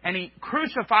 And He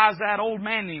crucifies that old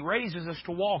man and He raises us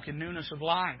to walk in newness of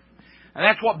life. And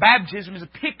that's what baptism is a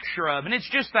picture of. And it's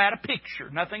just that, a picture,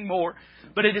 nothing more.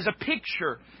 But it is a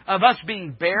picture of us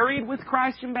being buried with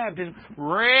Christ in baptism,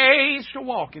 raised to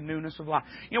walk in newness of life.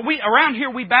 You know, around here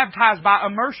we baptize by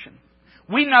immersion.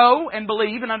 We know and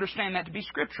believe and understand that to be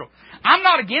scriptural. I'm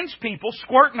not against people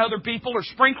squirting other people or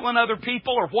sprinkling other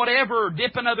people or whatever, or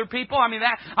dipping other people. I mean,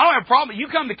 I don't have a problem. You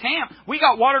come to camp, we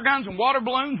got water guns and water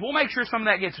balloons. We'll make sure some of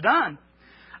that gets done.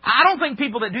 I don't think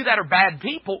people that do that are bad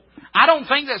people. I don't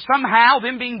think that somehow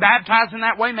them being baptized in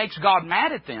that way makes God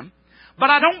mad at them. But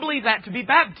I don't believe that to be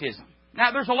baptism.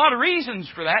 Now, there's a lot of reasons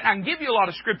for that. I can give you a lot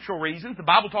of scriptural reasons. The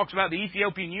Bible talks about the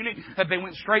Ethiopian eunuch, that they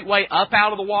went straightway up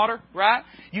out of the water, right?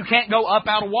 You can't go up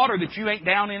out of water that you ain't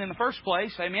down in the first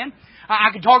place. Amen? I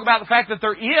could talk about the fact that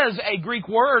there is a Greek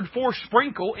word for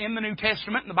sprinkle in the New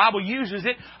Testament, and the Bible uses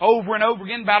it over and over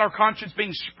again about our conscience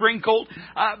being sprinkled.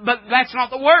 But that's not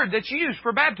the word that's used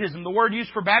for baptism. The word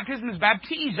used for baptism is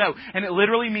baptizo, and it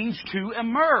literally means to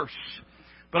immerse.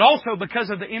 But also because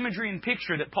of the imagery and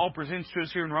picture that Paul presents to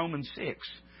us here in Romans 6.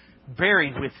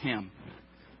 Buried with Him.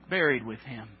 Buried with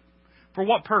Him. For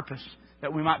what purpose?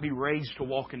 That we might be raised to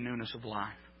walk in newness of life.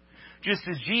 Just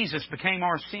as Jesus became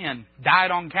our sin,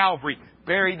 died on Calvary,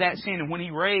 buried that sin, and when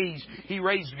He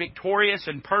raised victorious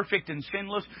and perfect and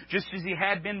sinless, just as He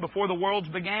had been before the worlds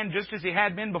began, just as He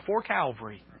had been before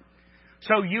Calvary.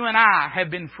 So you and I have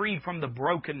been freed from the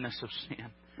brokenness of sin.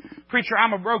 Preacher,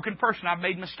 I'm a broken person. I've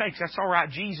made mistakes. That's all right.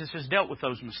 Jesus has dealt with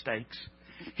those mistakes.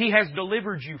 He has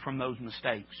delivered you from those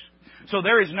mistakes. So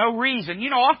there is no reason. You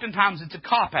know, oftentimes it's a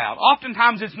cop-out.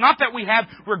 Oftentimes it's not that we have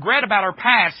regret about our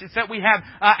past. It's that we have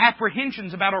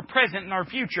apprehensions about our present and our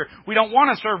future. We don't want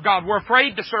to serve God. We're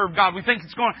afraid to serve God. We think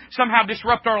it's going to somehow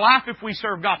disrupt our life if we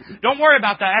serve God. Don't worry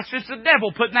about that. That's just the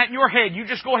devil putting that in your head. You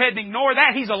just go ahead and ignore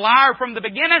that. He's a liar from the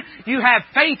beginning. You have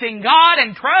faith in God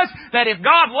and trust that if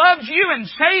God loves you and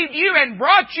saved you and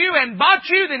brought you and bought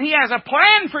you, then He has a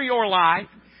plan for your life.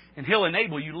 And He'll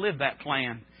enable you to live that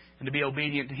plan and to be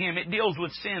obedient to Him. It deals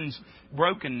with sin's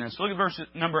brokenness. Look at verse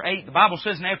number 8. The Bible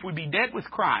says, "Now if we be dead with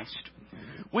Christ,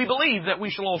 we believe that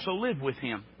we shall also live with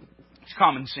Him." It's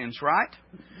common sense, right?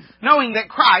 "Knowing that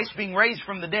Christ, being raised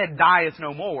from the dead, dieth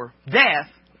no more. Death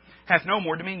hath no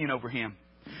more dominion over Him.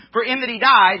 For in that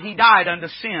He died unto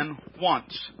sin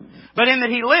once. But in that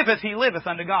He liveth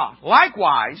unto God.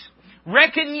 Likewise,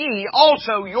 reckon ye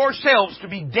also yourselves to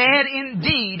be dead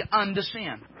indeed unto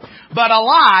sin, but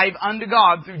alive unto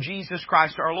God through Jesus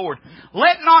Christ our Lord.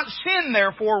 Let not sin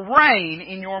therefore reign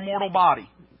in your mortal body,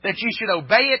 that ye should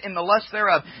obey it in the lust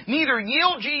thereof. Neither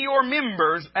yield ye your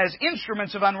members as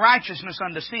instruments of unrighteousness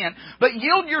unto sin, but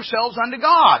yield yourselves unto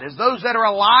God, as those that are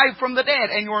alive from the dead,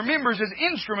 and your members as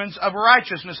instruments of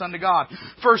righteousness unto God.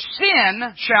 For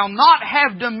sin shall not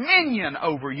have dominion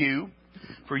over you,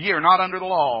 For ye are not under the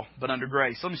law, but under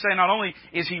grace. Let me say, not only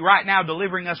is He right now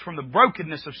delivering us from the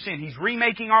brokenness of sin, He's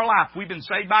remaking our life. We've been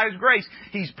saved by His grace.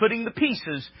 He's putting the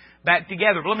pieces back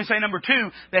together. But let me say, number two,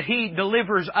 that He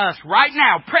delivers us right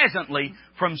now, presently,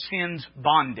 from sin's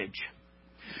bondage.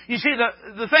 You see,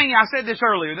 the thing, I said this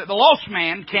earlier, that the lost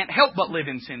man can't help but live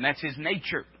in sin. That's his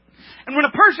nature. And when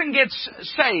a person gets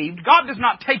saved, God does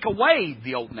not take away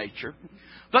the old nature,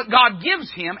 but God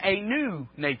gives him a new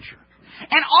nature.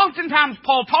 And oftentimes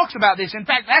Paul talks about this. In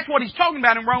fact, that's what he's talking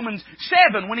about in Romans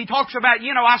 7 when he talks about,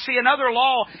 I see another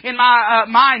law in my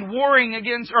mind warring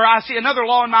against, or I see another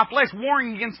law in my flesh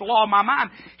warring against the law of my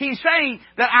mind. He's saying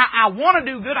that I want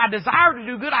to do good, I desire to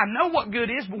do good, I know what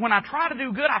good is, but when I try to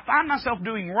do good, I find myself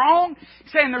doing wrong.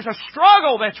 He's saying there's a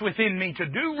struggle that's within me to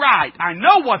do right. I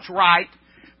know what's right,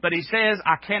 but he says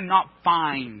I cannot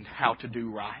find how to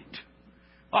do right.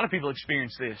 A lot of people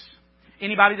experience this.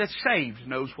 Anybody that's saved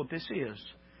knows what this is.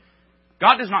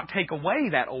 God does not take away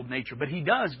that old nature, but He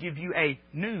does give you a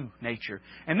new nature.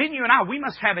 And then you and I, we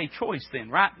must have a choice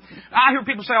then, right? I hear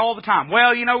people say all the time,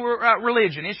 well,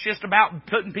 religion, it's just about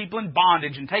putting people in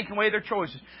bondage and taking away their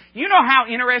choices. You know how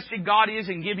interested God is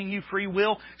in giving you free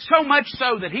will? So much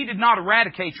so that He did not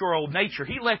eradicate your old nature.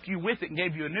 He left you with it and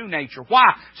gave you a new nature.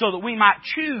 Why? So that we might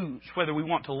choose whether we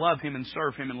want to love Him and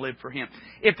serve Him and live for Him.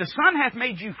 If the Son hath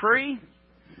made you free,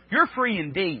 you're free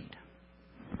indeed.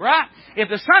 Right? If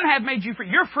the Son hath made you free,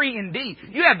 you're free indeed.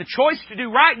 You have the choice to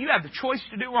do right. You have the choice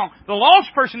to do wrong. The lost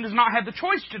person does not have the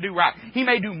choice to do right. He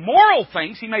may do moral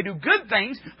things. He may do good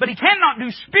things. But he cannot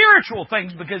do spiritual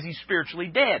things because he's spiritually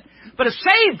dead. But a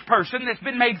saved person that's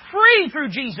been made free through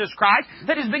Jesus Christ,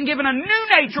 that has been given a new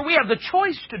nature, we have the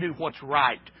choice to do what's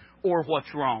right or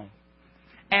what's wrong.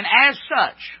 And as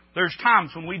such, there's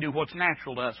times when we do what's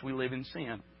natural to us. We live in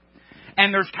sin.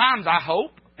 And there's times, I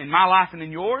hope, in my life and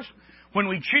in yours, when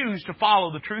we choose to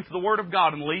follow the truth of the Word of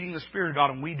God and leading the Spirit of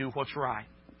God, and we do what's right.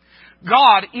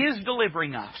 God is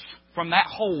delivering us from that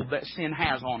hold that sin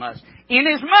has on us,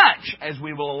 inasmuch as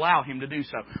we will allow Him to do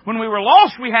so. When we were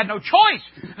lost, we had no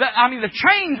choice. The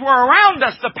chains were around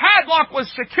us. The padlock was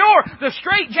secure. The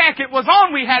straitjacket was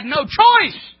on. We had no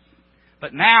choice.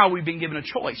 But now we've been given a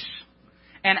choice.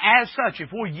 And as such, if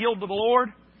we'll yield to the Lord,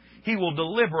 He will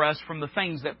deliver us from the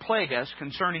things that plague us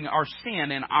concerning our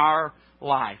sin in our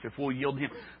life, if we'll yield to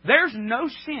Him. There's no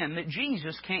sin that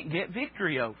Jesus can't get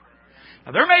victory over.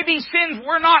 Now, there may be sins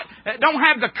don't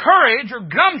have the courage or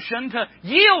gumption to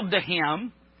yield to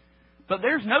Him, but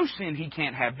there's no sin He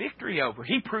can't have victory over.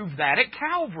 He proved that at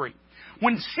Calvary.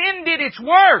 When sin did its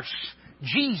worst,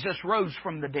 Jesus rose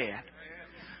from the dead.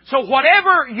 So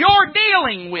whatever you're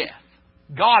dealing with,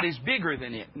 God is bigger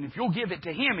than it. And if you'll give it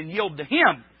to Him and yield to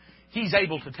Him, He's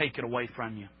able to take it away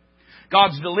from you.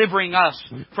 God's delivering us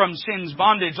from sin's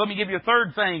bondage. Let me give you a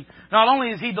third thing. Not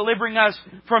only is He delivering us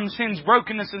from sin's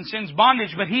brokenness and sin's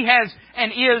bondage, but He has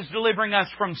and is delivering us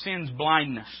from sin's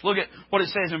blindness. Look at what it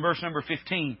says in verse number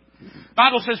 15. The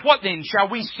Bible says, what then? Shall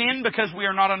we sin because we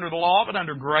are not under the law, but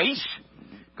under grace?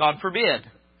 God forbid.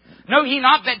 Know ye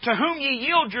not that to whom ye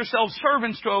yield yourselves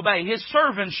servants to obey, His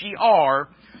servants ye are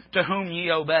to whom ye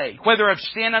obey, whether of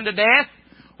sin unto death,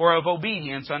 or of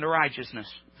obedience unto righteousness.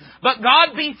 But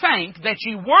God be thanked that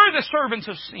ye were the servants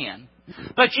of sin,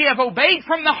 but ye have obeyed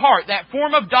from the heart that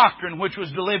form of doctrine which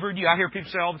was delivered you. I hear people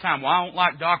say all the time, well, I don't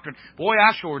like doctrine. Boy,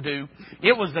 I sure do.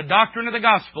 It was the doctrine of the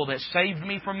gospel that saved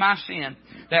me from my sin.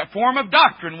 That form of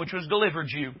doctrine which was delivered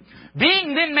you.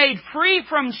 Being then made free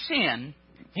from sin,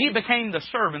 ye became the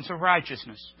servants of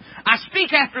righteousness. I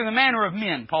speak after the manner of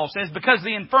men, Paul says, because of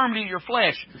the infirmity of your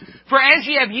flesh. For as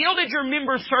ye have yielded your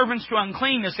members servants to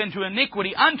uncleanness and to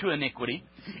iniquity unto iniquity,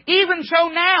 even so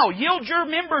now yield your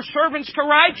members servants to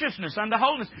righteousness unto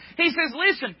holiness. He says,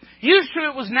 listen, used to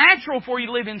it was natural for you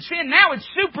to live in sin. Now it's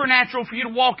supernatural for you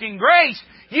to walk in grace.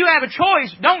 You have a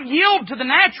choice. Don't yield to the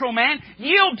natural man.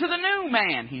 Yield to the new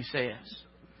man, he says.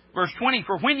 Verse 20,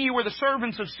 for when you were the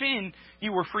servants of sin,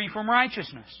 you were free from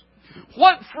righteousness.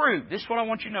 What fruit, this is what I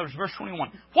want you to notice, verse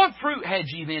 21. What fruit had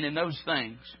ye then in those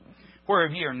things,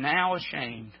 whereof ye are now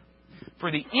ashamed?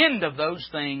 For the end of those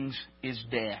things is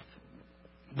death.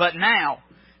 But now,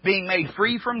 being made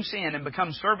free from sin and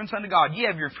become servants unto God, ye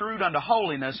have your fruit unto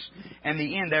holiness, and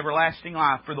the end everlasting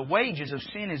life. For the wages of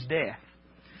sin is death,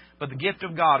 but the gift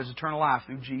of God is eternal life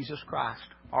through Jesus Christ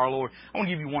our Lord. I want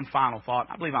to give you one final thought.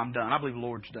 I believe I'm done. I believe the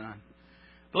Lord's done.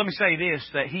 But let me say this,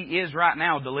 that He is right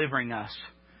now delivering us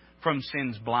from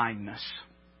sin's blindness.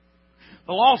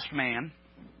 The lost man,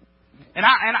 and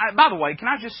by the way, can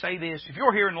I just say this? If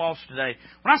you're hearing lost today,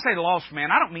 when I say the lost man,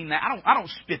 I don't mean that. I don't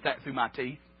spit that through my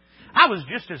teeth. I was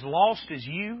just as lost as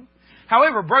you.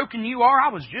 However broken you are, I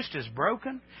was just as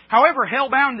broken. However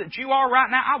hell-bound that you are right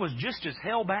now, I was just as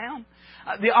hell-bound.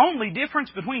 The only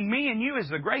difference between me and you is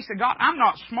the grace of God. I'm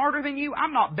not smarter than you.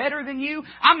 I'm not better than you.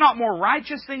 I'm not more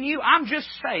righteous than you. I'm just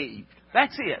saved.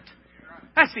 That's it.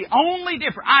 That's the only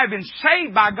difference. I've been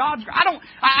saved by God's grace.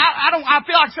 I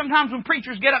feel like sometimes when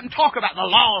preachers get up and talk about the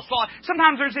law,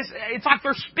 sometimes there's this, it's like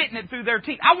they're spitting it through their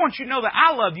teeth. I want you to know that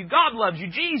I love you, God loves you,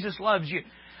 Jesus loves you.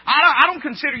 I don't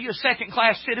consider you a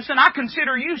second-class citizen. I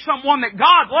consider you someone that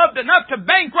God loved enough to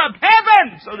bankrupt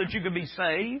heaven so that you could be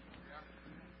saved.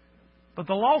 But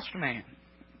the lost man,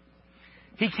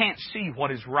 he can't see what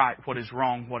is right, what is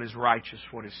wrong, what is righteous,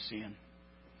 what is sin.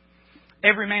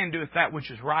 Every man doeth that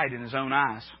which is right in his own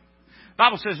eyes. The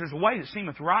Bible says there's a way that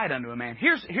seemeth right unto a man.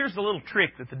 Here's the little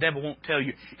trick that the devil won't tell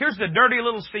you. Here's the dirty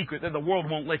little secret that the world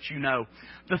won't let you know.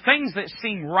 The things that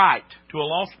seem right to a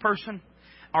lost person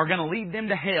are going to lead them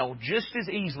to hell just as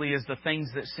easily as the things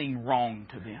that seem wrong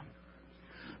to them.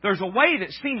 There's a way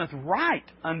that seemeth right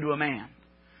unto a man,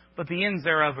 but the ends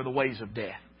thereof are the ways of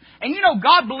death. And you know,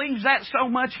 God believes that so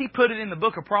much, He put it in the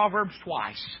book of Proverbs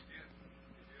twice.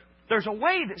 There's a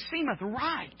way that seemeth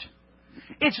right.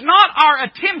 It's not our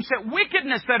attempts at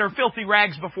wickedness that are filthy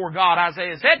rags before God,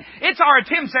 Isaiah said. It's our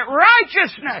attempts at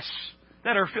righteousness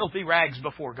that are filthy rags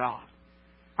before God.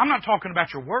 I'm not talking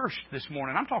about your worst this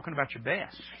morning. I'm talking about your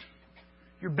best.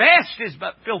 Your best is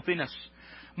but filthiness.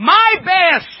 My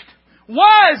best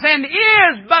was and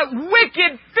is but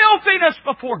wicked filthiness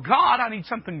before God. I need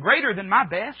something greater than my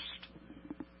best.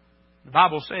 The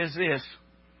Bible says this,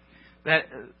 that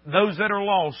those that are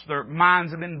lost, their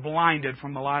minds have been blinded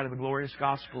from the light of the glorious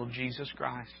gospel of Jesus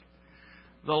Christ.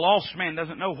 The lost man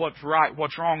doesn't know what's right,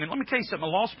 what's wrong. And let me tell you something,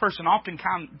 a lost person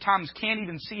oftentimes can't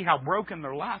even see how broken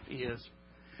their life is.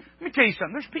 Let me tell you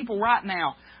something. There's people right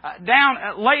now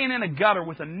laying in a gutter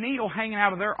with a needle hanging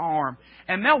out of their arm.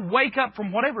 And they'll wake up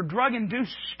from whatever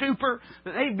drug-induced stupor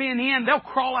that they've been in. They'll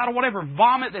crawl out of whatever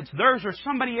vomit that's theirs or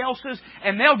somebody else's.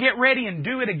 And they'll get ready and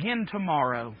do it again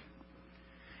tomorrow.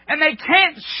 And they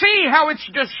can't see how it's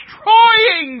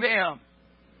destroying them.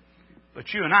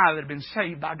 But you and I that have been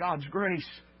saved by God's grace,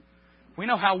 we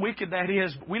know how wicked that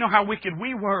is. We know how wicked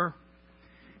we were.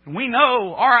 And we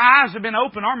know our eyes have been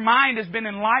opened. Our mind has been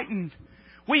enlightened.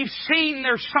 We've seen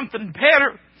there's something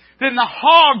better than the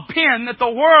hog pen that the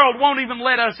world won't even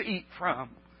let us eat from.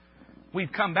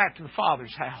 We've come back to the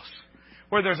Father's house,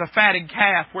 where there's a fatted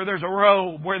calf, where there's a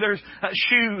robe, where there's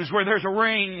shoes, where there's a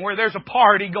ring, where there's a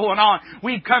party going on.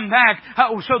 We've come back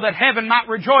so that heaven might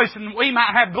rejoice and we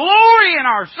might have glory in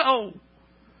our soul.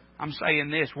 I'm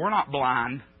saying this, we're not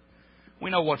blind.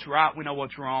 We know what's right, we know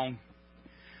what's wrong.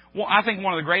 Well, I think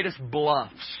one of the greatest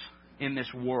bluffs in this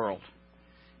world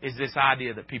is this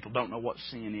idea that people don't know what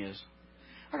sin is.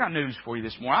 I got news for you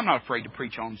this morning. I'm not afraid to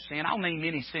preach on sin. I'll name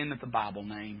any sin that the Bible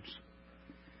names.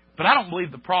 But I don't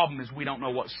believe the problem is we don't know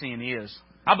what sin is.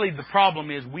 I believe the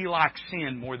problem is we like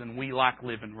sin more than we like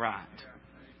living right.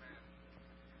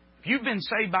 If you've been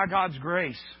saved by God's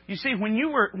grace, you see, when you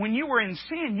were in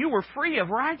sin, you were free of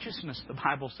righteousness, the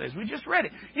Bible says. We just read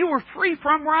it. You were free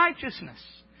from righteousness.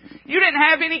 You didn't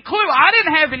have any clue. I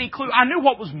didn't have any clue. I knew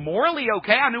what was morally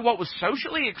okay. I knew what was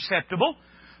socially acceptable.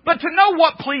 But to know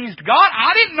what pleased God,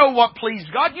 I didn't know what pleased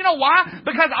God. You know why?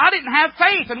 Because I didn't have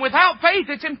faith. And without faith,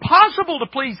 it's impossible to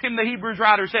please Him, the Hebrews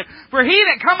writer said. For he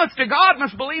that cometh to God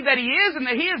must believe that He is, and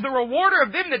that He is the rewarder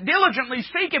of them that diligently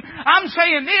seek Him. I'm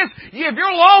saying this, if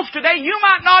you're lost today, you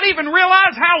might not even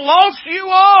realize how lost you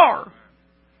are.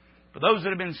 For those that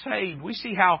have been saved, we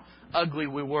see how ugly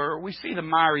we were. We see the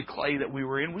miry clay that we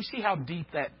were in. We see how deep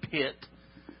that pit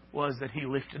was that He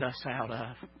lifted us out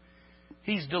of.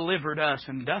 He's delivered us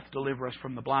and doth deliver us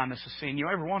from the blindness of sin. You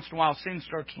know, every once in a while sin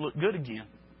starts to look good again.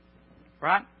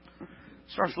 Right? It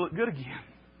starts to look good again.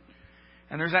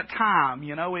 And there's that time,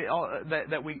 you know,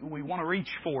 that we want to reach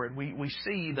for it. We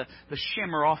see the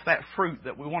shimmer off that fruit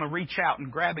that we want to reach out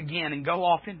and grab again and go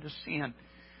off into sin.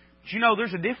 But you know,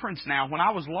 there's a difference now. When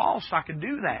I was lost, I could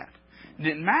do that. It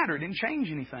didn't matter. It didn't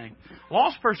change anything. A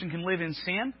lost person can live in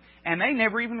sin and they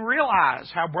never even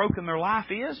realize how broken their life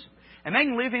is. And they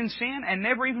can live in sin and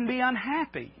never even be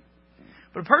unhappy.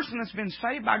 But a person that's been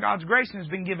saved by God's grace and has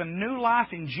been given new life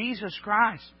in Jesus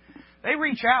Christ, they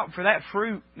reach out for that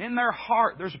fruit. And in their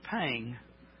heart, there's a pang.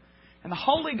 And the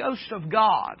Holy Ghost of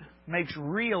God makes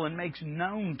real and makes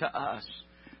known to us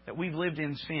that we've lived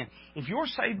in sin. If you're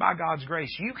saved by God's grace,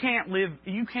 you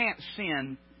can't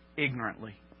sin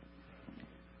ignorantly.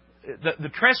 The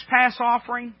trespass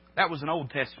offering, that was an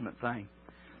Old Testament thing.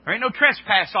 There ain't no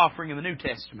trespass offering in the New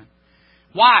Testament.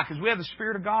 Why? Because we have the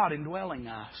Spirit of God indwelling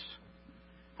us.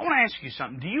 I want to ask you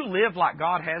something. Do you live like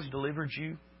God has delivered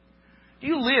you? Do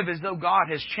you live as though God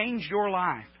has changed your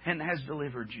life and has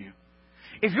delivered you?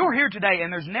 If you're here today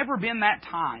and there's never been that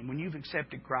time when you've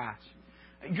accepted Christ,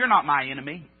 you're not my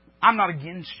enemy. I'm not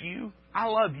against you. I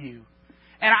love you.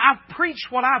 And I've preached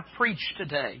what I've preached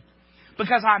today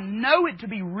because I know it to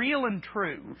be real and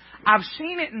true. I've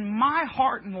seen it in my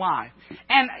heart and life.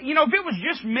 And, you know, if it was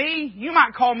just me, you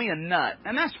might call me a nut.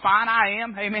 And that's fine. I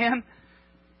am. Amen.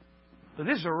 But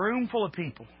this is a room full of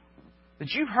people that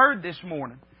you've heard this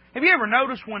morning. Have you ever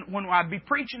noticed when I'd be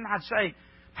preaching, I'd say,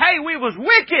 hey, we was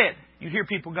wicked. You'd hear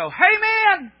people go, hey,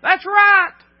 man, that's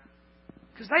right.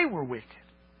 Because they were wicked.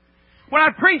 When I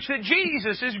preach that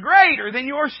Jesus is greater than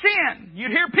your sin,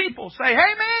 you'd hear people say, hey,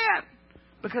 man,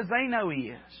 because they know He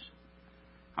is.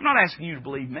 I'm not asking you to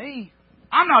believe me.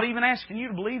 I'm not even asking you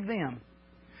to believe them.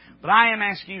 But I am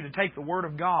asking you to take the Word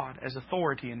of God as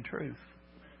authority and truth.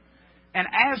 And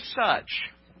as such,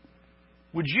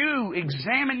 would you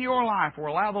examine your life or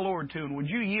allow the Lord to, and would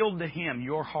you yield to Him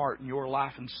your heart and your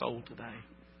life and soul today?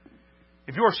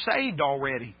 If you're saved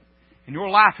already and your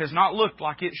life has not looked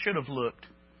like it should have looked,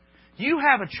 you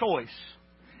have a choice.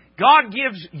 God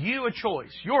gives you a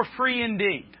choice. You're free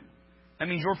indeed. That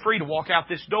means you're free to walk out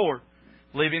this door,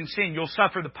 live in sin. You'll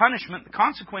suffer the punishment, the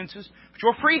consequences, but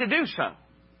you're free to do so.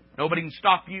 Nobody can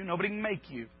stop you. Nobody can make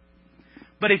you.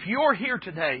 But if you're here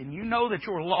today and you know that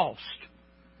you're lost,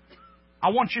 I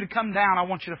want you to come down. I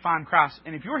want you to find Christ.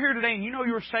 And if you're here today and you know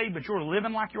you're saved, but you're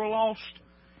living like you're lost,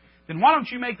 then why don't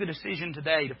you make the decision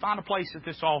today to find a place at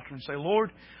this altar and say,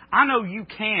 Lord, I know You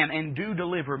can and do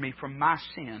deliver me from my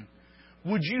sin.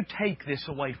 Would You take this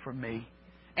away from me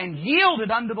and yield it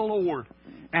unto the Lord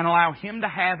and allow Him to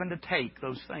have and to take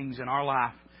those things in our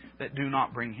life that do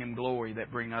not bring Him glory,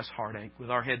 that bring us heartache.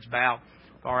 With our heads bowed,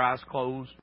 with our eyes closed.